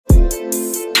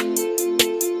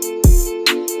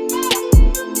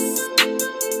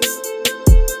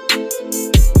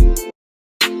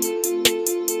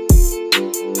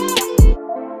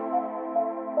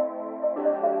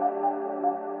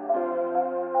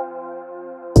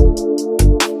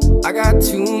I got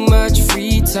too much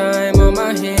free time on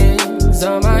my hands,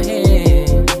 on my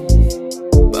hands.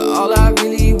 But all I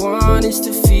really want is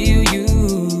to feel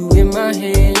you in my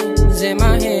hands, in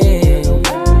my hands.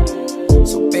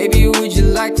 So baby, would you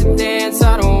like to dance?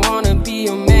 I don't wanna be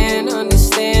your man,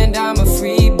 understand I'm a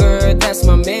free bird. That's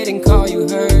my maiden call, you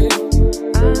heard.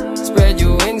 Spread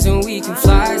your wings and we can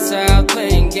fly south,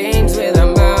 playing games with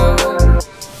our mouths.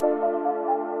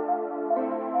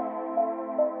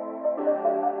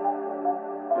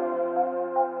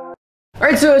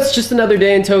 Alright, so it's just another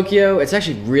day in Tokyo. It's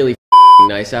actually really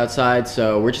nice outside,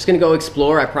 so we're just gonna go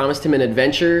explore. I promised him an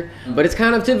adventure, but it's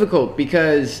kind of difficult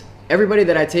because everybody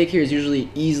that I take here is usually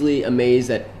easily amazed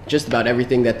at just about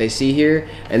everything that they see here,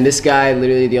 and this guy,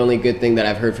 literally the only good thing that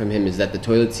I've heard from him is that the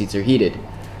toilet seats are heated.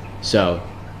 So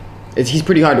he's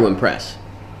pretty hard to impress.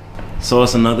 So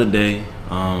it's another day.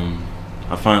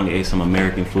 I finally ate some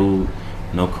American food.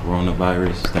 No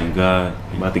coronavirus, thank God.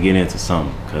 I'm about to get into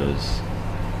something because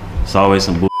it's always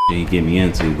some bullshit he get me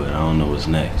into, but I don't know what's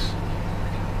next.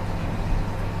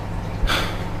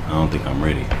 I don't think I'm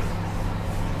ready.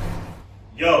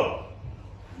 Yo,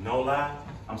 no lie,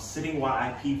 I'm sitting while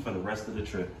I pee for the rest of the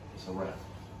trip. It's a wrap.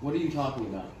 What are you talking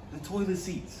about? The toilet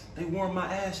seats. They warm my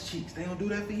ass cheeks. They don't do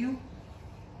that for you?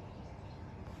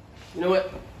 You know what?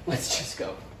 Let's just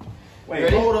go. Wait,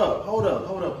 ready? hold up.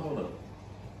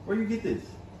 Where you get this?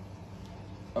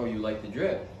 Oh, you like the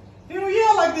drip? Hell yeah,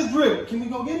 I like this drip. Can we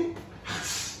go get it?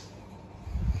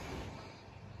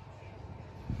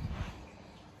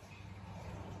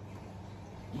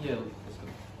 Yeah, let's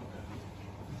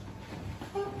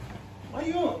go. Why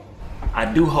you on? I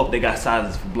do hope they got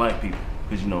sizes for black people.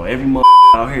 Because, you know, every mother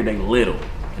out here, they little.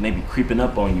 And they be creeping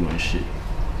up on you and shit.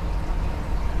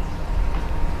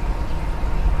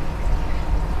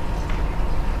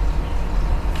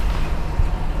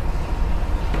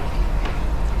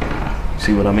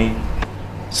 See what I mean?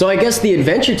 So I guess the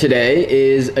adventure today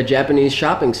is a Japanese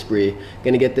shopping spree.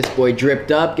 Gonna get this boy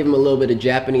dripped up, give him a little bit of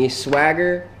Japanese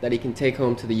swagger that he can take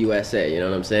home to the USA, you know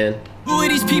what I'm saying? Who are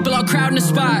these people all crowding the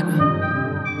spot?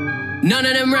 None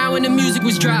of them round when the music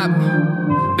was dropped.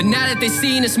 But now that they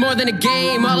seen it's more than a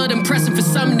game, all of them pressing for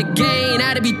something to gain. I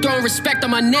had to be throwing respect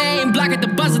on my name, block at the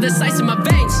buzzer that's ice in my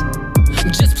veins.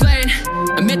 I'm just playing,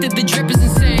 admit that the drip is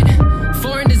insane.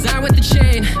 Foreign design with the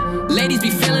chain, ladies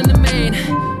be feeling the main.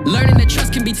 Learning that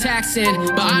trust can be taxing,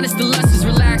 but honest the lust is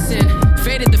relaxing.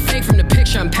 Faded the fake from the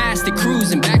picture, I'm past it,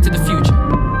 cruising back to the future.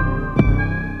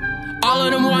 All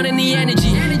of them wanting the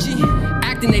energy,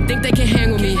 acting they think they can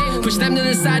hang with me. Push them to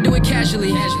the side, do it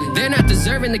casually. They're not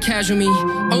deserving the casual me,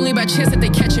 only by chance that they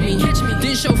catching me.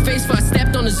 Didn't show face for I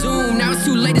stepped on the Zoom, now it's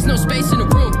too late, there's no space in the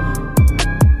room.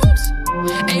 Oops,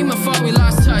 ain't my fault we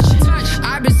lost touch.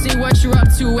 I've been seeing what you're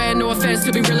up to, and no offense,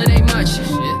 to be real it ain't much.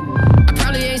 I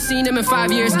probably ain't seen them in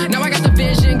 5 years. Now I got the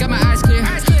vision, got my eyes clear.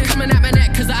 Coming at my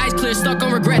neck cause the eyes clear. Stuck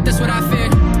on regret, that's what I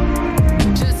feared.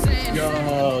 Just saying.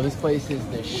 Yo, this place is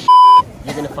the shit.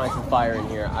 You're gonna find some fire in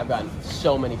here. I've got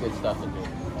so many good stuff in here.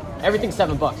 Everything's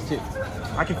 $7 too.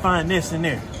 I can find this in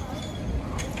there.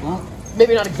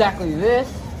 Maybe not exactly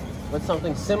this, but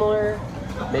something similar,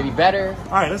 maybe better.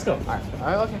 Alright, let's go.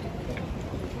 Alright, okay.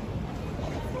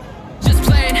 Just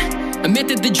playing, admit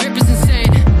that the drip is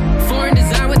insane. Foreign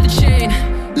design with the chain,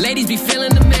 ladies be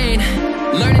feeling the main.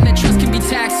 Learning that trust can be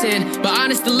taxing, but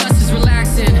honest the lust is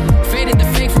relaxing. Faded the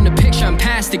fake from the picture, I'm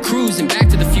past it, cruising back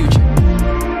to the future.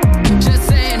 Just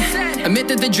saying, admit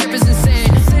that the drip is insane.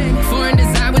 Foreign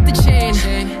design with the chain,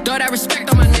 throw that respect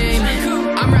on my name.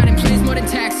 I'm riding planes more than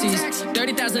taxis,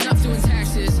 30,000 up doing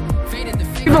taxes. Faded the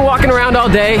fake. We've been walking around all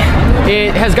day.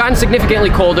 It has gotten significantly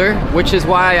colder, which is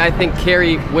why I think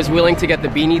Carey was willing to get the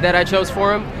beanie that I chose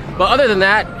for him. But other than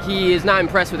that, he is not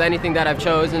impressed with anything that I've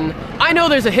chosen. I know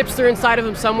there's a hipster inside of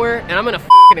him somewhere, and I'm gonna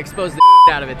f***ing expose the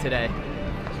out of it today.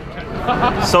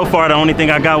 So far, the only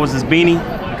thing I got was this beanie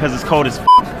because it's cold as f***.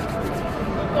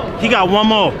 He got one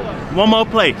more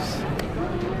place.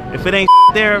 If it ain't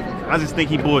there, I just think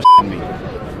he bullshitting me.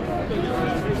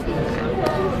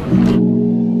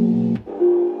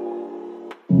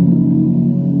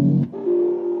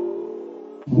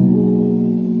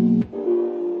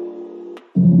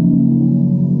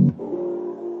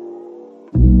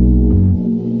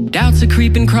 Doubts are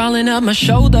creeping, crawling up my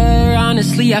shoulder.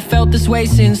 Honestly, I felt this way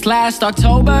since last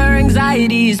October.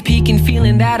 Anxiety is peaking,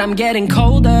 feeling that I'm getting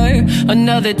colder.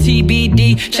 Another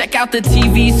TBD, check out the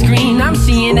TV screen. I'm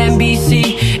seeing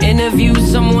NBC, interview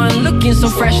someone looking so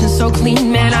fresh and so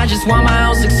clean. Man, I just want my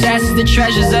own success, the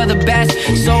treasures are the best.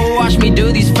 So watch me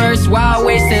do these first while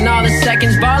wasting all the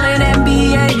seconds. Ballin'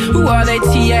 NBA, who are they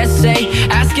TSA?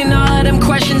 Asking all of them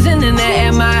questions and then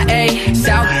they're MIA.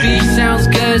 South Beach sounds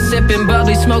good, sipping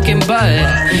bubbly, smoking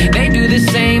bud. They do the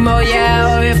same, oh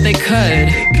yeah, or if they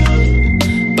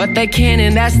could, but they can't,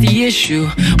 and that's the issue.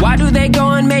 Why do they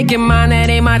go and make it mine? That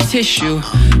ain't my tissue.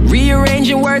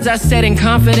 Rearranging words I said in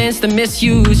confidence, the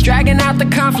misuse. Dragging out the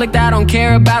conflict, I don't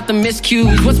care about the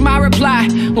miscues. What's my reply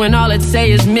when all it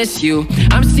say is miss you?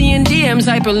 I'm seeing DMs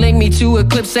hyperlink me to a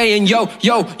clip saying yo,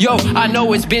 yo, yo. I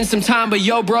know it's been some time, but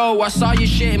yo bro, I saw your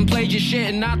shit and played your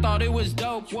shit and I thought it was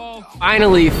dope, whoa.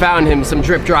 Finally found him some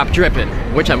drip drop dripping,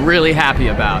 which I'm really happy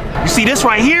about. You see this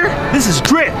right here? This is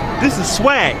drip. This is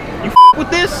swag. You with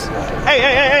this?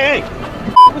 Hey.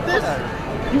 You with this?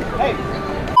 You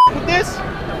with this?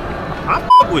 I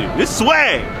with it. This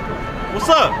swag. What's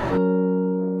up?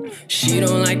 She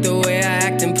don't like the way I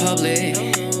act in public.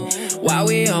 Why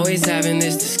we always having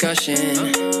this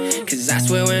discussion? Cause I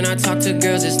swear when I talk to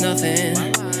girls it's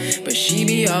nothing, but she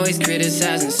be always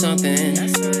criticizing something.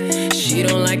 She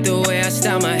don't like the way I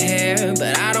style my hair,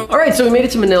 but I don't. Alright, so we made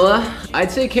it to Manila.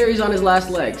 I'd say Carey's on his last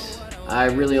legs. I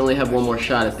really only have one more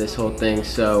shot at this whole thing,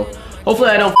 so hopefully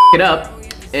I don't f it up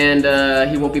and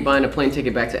he won't be buying a plane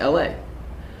ticket back to LA.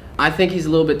 I think he's a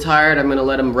little bit tired. I'm gonna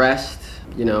let him rest,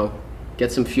 you know,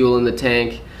 get some fuel in the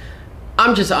tank.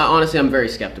 Honestly, I'm very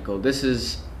skeptical. The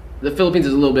Philippines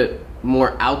is a little bit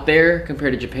more out there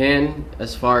compared to Japan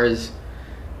as far as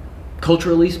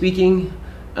culturally speaking.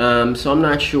 So I'm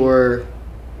not sure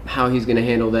how he's gonna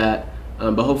handle that,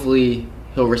 but hopefully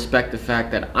he'll respect the fact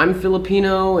that I'm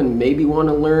Filipino and maybe want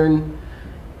to learn.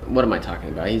 What am I talking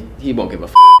about? He won't give a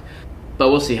f, but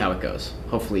we'll see how it goes.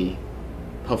 Hopefully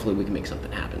we can make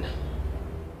something happen.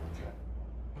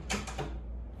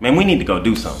 Man, we need to go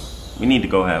do something. We need to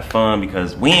go have fun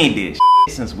because we ain't did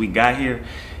shit since we got here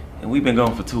and we've been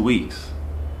gone for 2 weeks.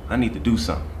 I need to do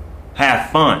something. Have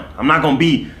fun. I'm not gonna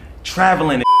be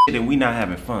traveling and shit and we not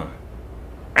having fun.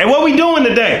 Hey, what we doing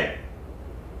today?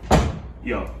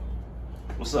 Yo,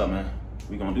 what's up, man?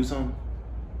 We gonna do something?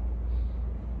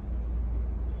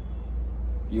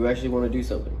 You actually want to do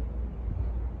something?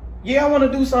 Yeah, I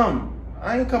wanna do something.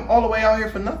 I ain't come all the way out here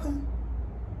for nothing.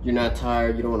 You're not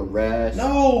tired? You don't want to rest?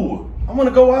 No, I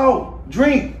wanna go out,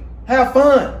 drink, have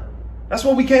fun. That's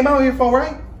what we came out here for,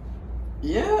 right?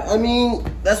 Yeah, I mean,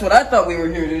 that's what I thought we were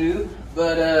here to do.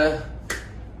 But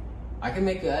I can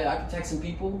text some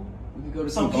people. We can go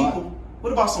to some people.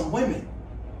 What about some women?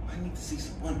 I need to see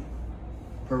some women.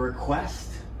 Per request,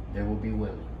 there will be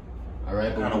women. All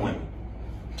right, what kind of women?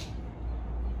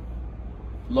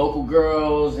 Local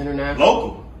girls, international.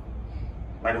 Local?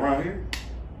 Like around here?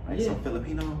 Like yeah. Some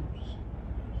Filipinos?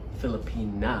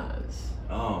 Filipinas.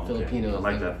 Oh, okay. Filipinos. I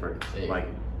like that phrase. I like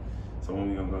it. So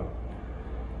when we gonna go?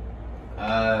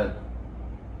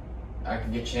 I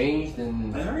can get changed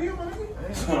and. Hurry up,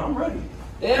 I'm ready.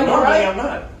 Yeah, I'm alright. I'm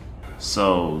not.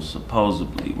 So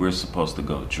supposedly we're supposed to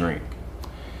go drink.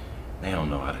 They don't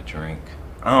know how to drink.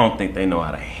 I don't think they know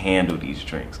how to handle these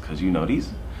drinks, cause you know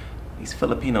these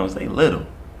Filipinos, they little,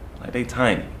 like they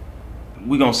tiny.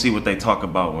 We gonna see what they talk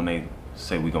about when they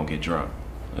say we gonna get drunk.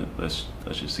 Let's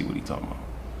just see what he talking about.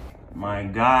 My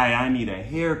guy, I need a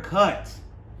haircut.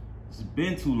 It's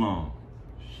been too long.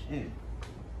 Shit.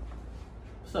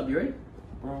 What's up, you ready?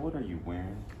 Bro, what are you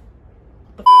wearing?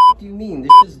 What the f do you mean?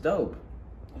 This shit's dope.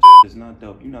 That shit is not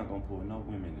dope. You're not gonna pull no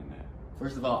women in that.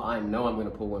 First of all, I know I'm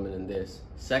gonna pull women in this.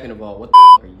 Second of all, what the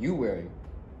f are you wearing?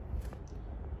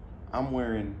 I'm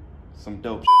wearing some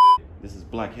dope shit. This is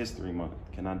Black History Month.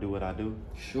 Can I do what I do?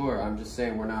 Sure, I'm just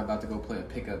saying we're not about to go play a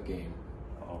pickup game.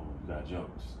 Oh, you got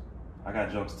jokes. I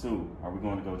got jokes too. Are we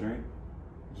going to go drink?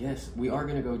 Yes, we are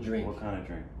gonna go drink. What kind of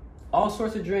drink? All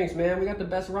sorts of drinks, man. We got the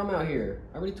best rum out here.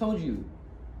 I already told you.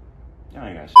 Y'all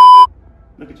ain't got shit.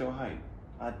 Look at your height.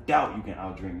 I doubt you can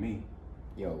outdrink me.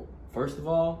 Yo, first of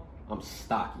all, I'm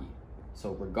stocky.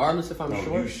 So regardless if I'm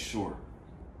short. You short.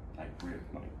 Like real,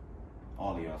 like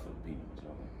all of y'all Filipinos,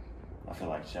 yo. I feel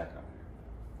like Shaq out here.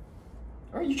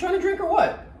 Are you trying to drink or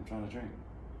what? I'm trying to drink.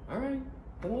 All right,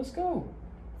 then let's go.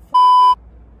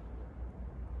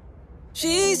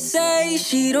 She say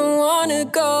she don't wanna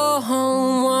go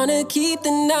home, wanna keep the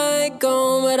night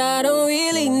going, but I don't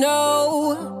really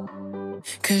know.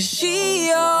 Cause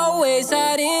she always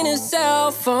hiding her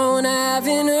cell phone. I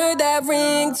haven't heard that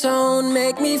ringtone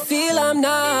make me feel I'm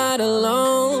not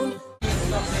alone.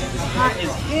 Hot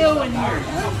as hell in here.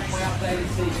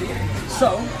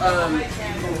 So,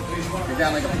 we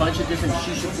got like a bunch of different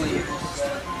shisha flavors.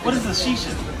 What is a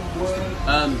shisha?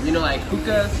 You know, like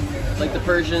hookah, like the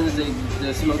Persians, they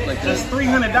smoke like That's this.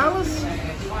 $300?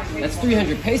 That's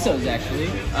 300 pesos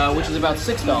actually, which is about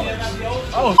 $6.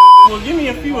 Oh, well, give me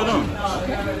a few of them.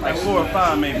 Like 4 or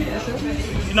 5 maybe.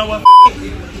 You know what?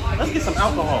 I Let's get some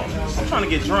alcohol. I'm trying to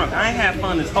get drunk. I ain't had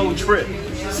fun this whole trip,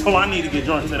 so I need to get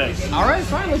drunk today. All right,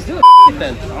 fine, let's do it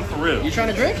then. I'm for real. You trying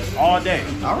to drink? All day.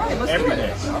 All right, let's Every do it.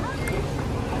 day. All right.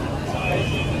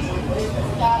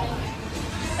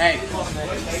 Hey,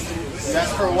 you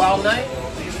asked for a wild night?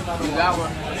 You got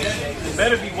one. It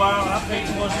better be wild. I paid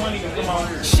too much money to come out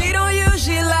here. She don't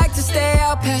usually like to stay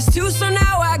out past 2, so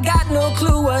now I got no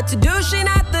clue what to do. She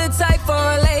not the type for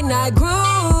a late night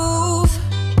groove.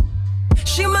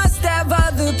 She must have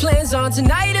other plans on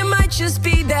tonight. It might just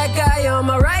be that guy on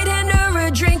my right hand or a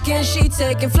drink and she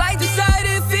taking flight. Decide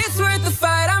if it's worth the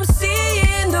fight. I'm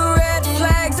seeing the red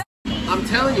flags. I'm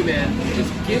telling you, man,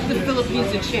 just give the Philippines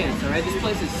a chance, all right? This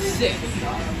place is sick.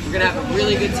 We're gonna have a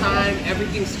really good time.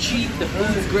 Everything's cheap, the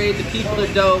food's great, the people are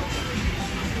dope.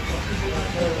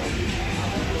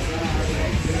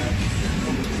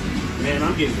 Man,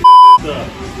 I'm getting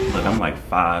up. Look, I'm like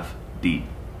 5 deep.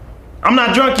 I'm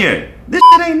not drunk yet. This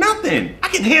shit ain't nothing. I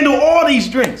can handle all these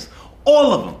drinks.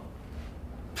 All of them.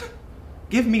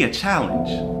 Give me a challenge.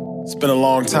 It's been a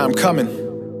long time coming.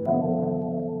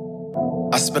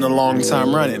 I spent a long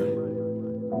time running.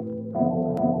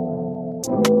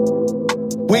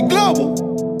 We global.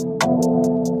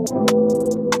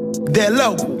 They're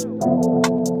local.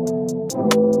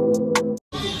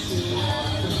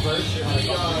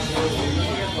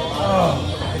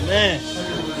 Oh, man.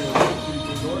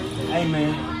 Hey,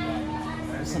 man.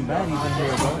 There's some baddies in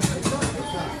here, bro.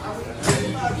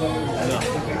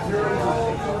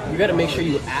 You gotta make sure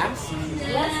you ask if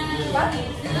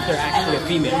they're actually a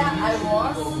female.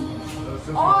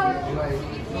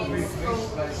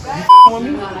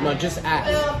 No, just ask.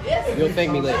 You'll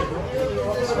thank me later.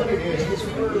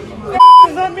 What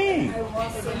does that mean?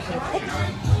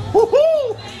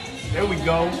 Woohoo! There we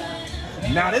go.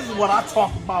 Now this is what I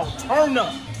talk about. Turn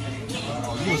up.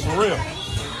 Oh, you was for real.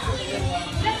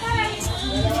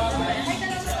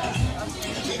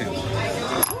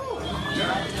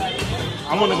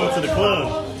 I want to go to the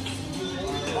club.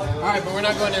 Alright, but we're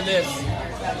not going to this.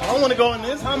 I don't want to go in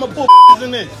this. How am I pull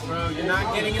in this? Bro, you're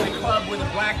not getting in the club with a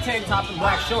black tank top and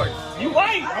black shorts. You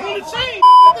right. I want to change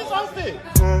this outfit.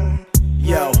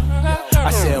 Yo,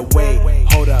 I said, wait,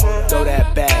 hold up, throw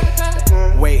that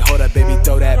back. Wait, hold up, baby,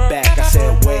 throw that back. I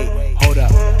said, wait, hold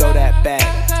up, throw that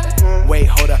back. Wait,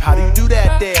 hold up, how do you do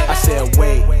that there? I said,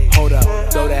 wait, hold up,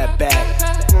 throw that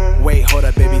back. Wait, hold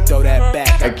up, baby, throw that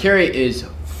back. Carey is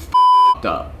f***ed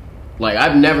up. Like,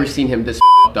 I've never seen him this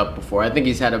f***ed up before. I think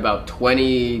he's had about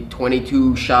 20,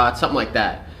 22 shots, something like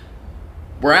that.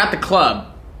 We're at the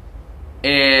club,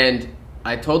 and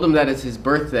I told them that it's his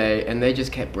birthday, and they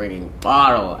just kept bringing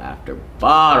bottle after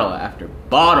bottle after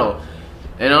bottle.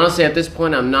 And honestly, at this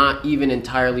point, I'm not even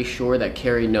entirely sure that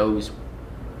Carey knows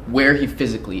where he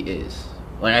physically is.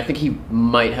 Like, I think he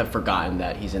might have forgotten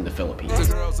that he's in the Philippines.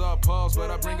 Girls are pause,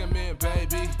 but I bring them in,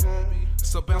 baby.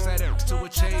 So bounce that ass to a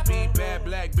JB, bad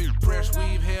black bitch, fresh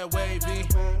weave, hair wavy.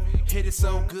 Hit it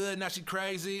so good, now she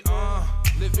crazy.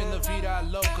 Living la vida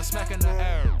loca, smacking the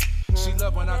air. She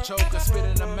love when I choke her, spit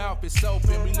in her mouth, it's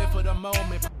open. We live for the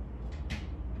moment.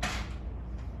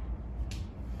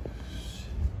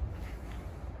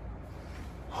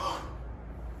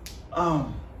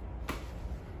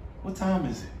 What time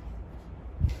is it?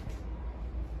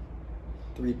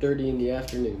 3:30 in the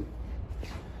afternoon.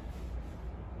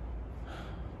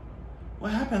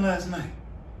 What happened last night?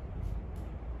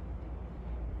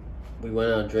 We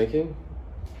went out drinking.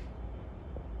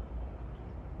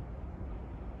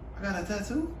 I got a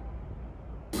tattoo?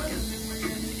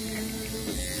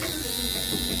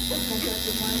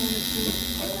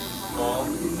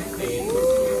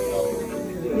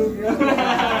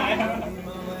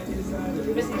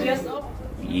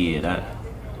 Yeah,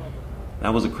 that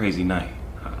was a crazy night.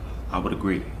 I would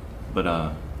agree. But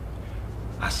I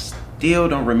still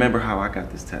don't remember how I got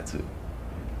this tattoo.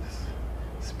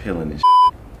 It's peeling this.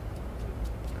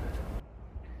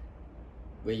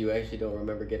 Wait, you actually don't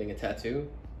remember getting a tattoo?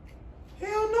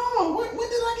 Hell no! When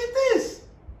did I get this?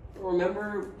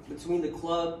 Remember, between the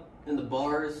club and the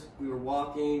bars, we were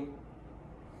walking.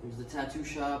 There was the tattoo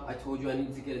shop. I told you I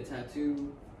needed to get a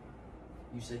tattoo.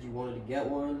 You said you wanted to get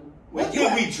one. What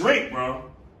did we drink, bro?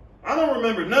 I don't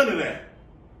remember none of that.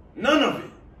 None of it.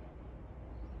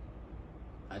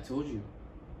 I told you.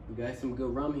 We got some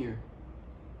good rum here.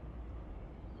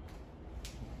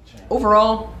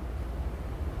 Overall,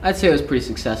 I'd say it was pretty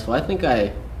successful. I think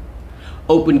I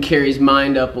opened Carey's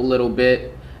mind up a little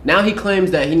bit. Now he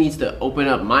claims that he needs to open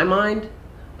up my mind.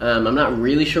 I'm not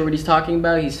really sure what he's talking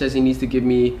about. He says he needs to give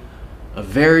me a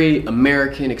very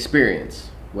American experience,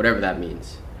 whatever that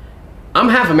means. I'm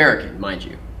half American, mind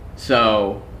you.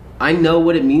 So I know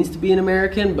what it means to be an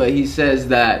American, but he says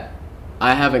that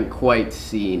I haven't quite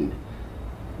seen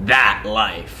that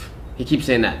life. He keeps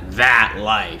saying that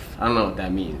life. I don't know what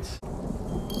that means.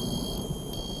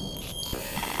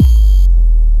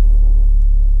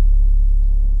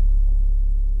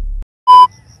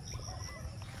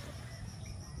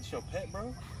 It's your pet,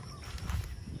 bro?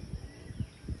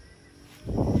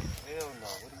 Hell no.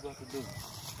 What you about to do?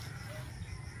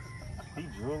 He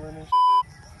drooling and shit.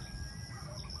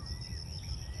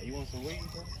 Hey, you want some weed,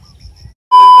 bro?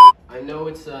 I know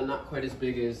it's not quite as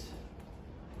big as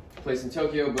the place in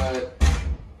Tokyo, but...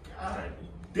 God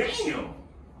damn!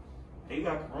 Hey, you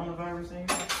got coronavirus in here?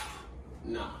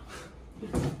 Nah.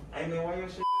 Hey man, why your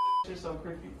shit so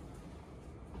creepy?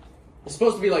 It's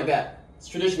supposed to be like that. It's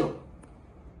traditional.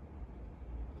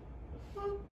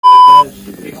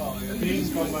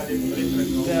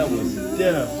 That was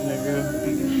death, nigga.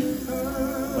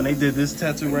 When they did this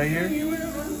tattoo right here,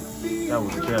 that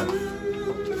was death.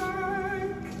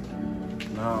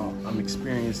 Now I'm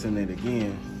experiencing it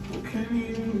again.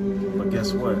 But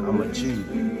guess what? I'm a G. I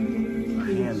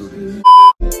handled it.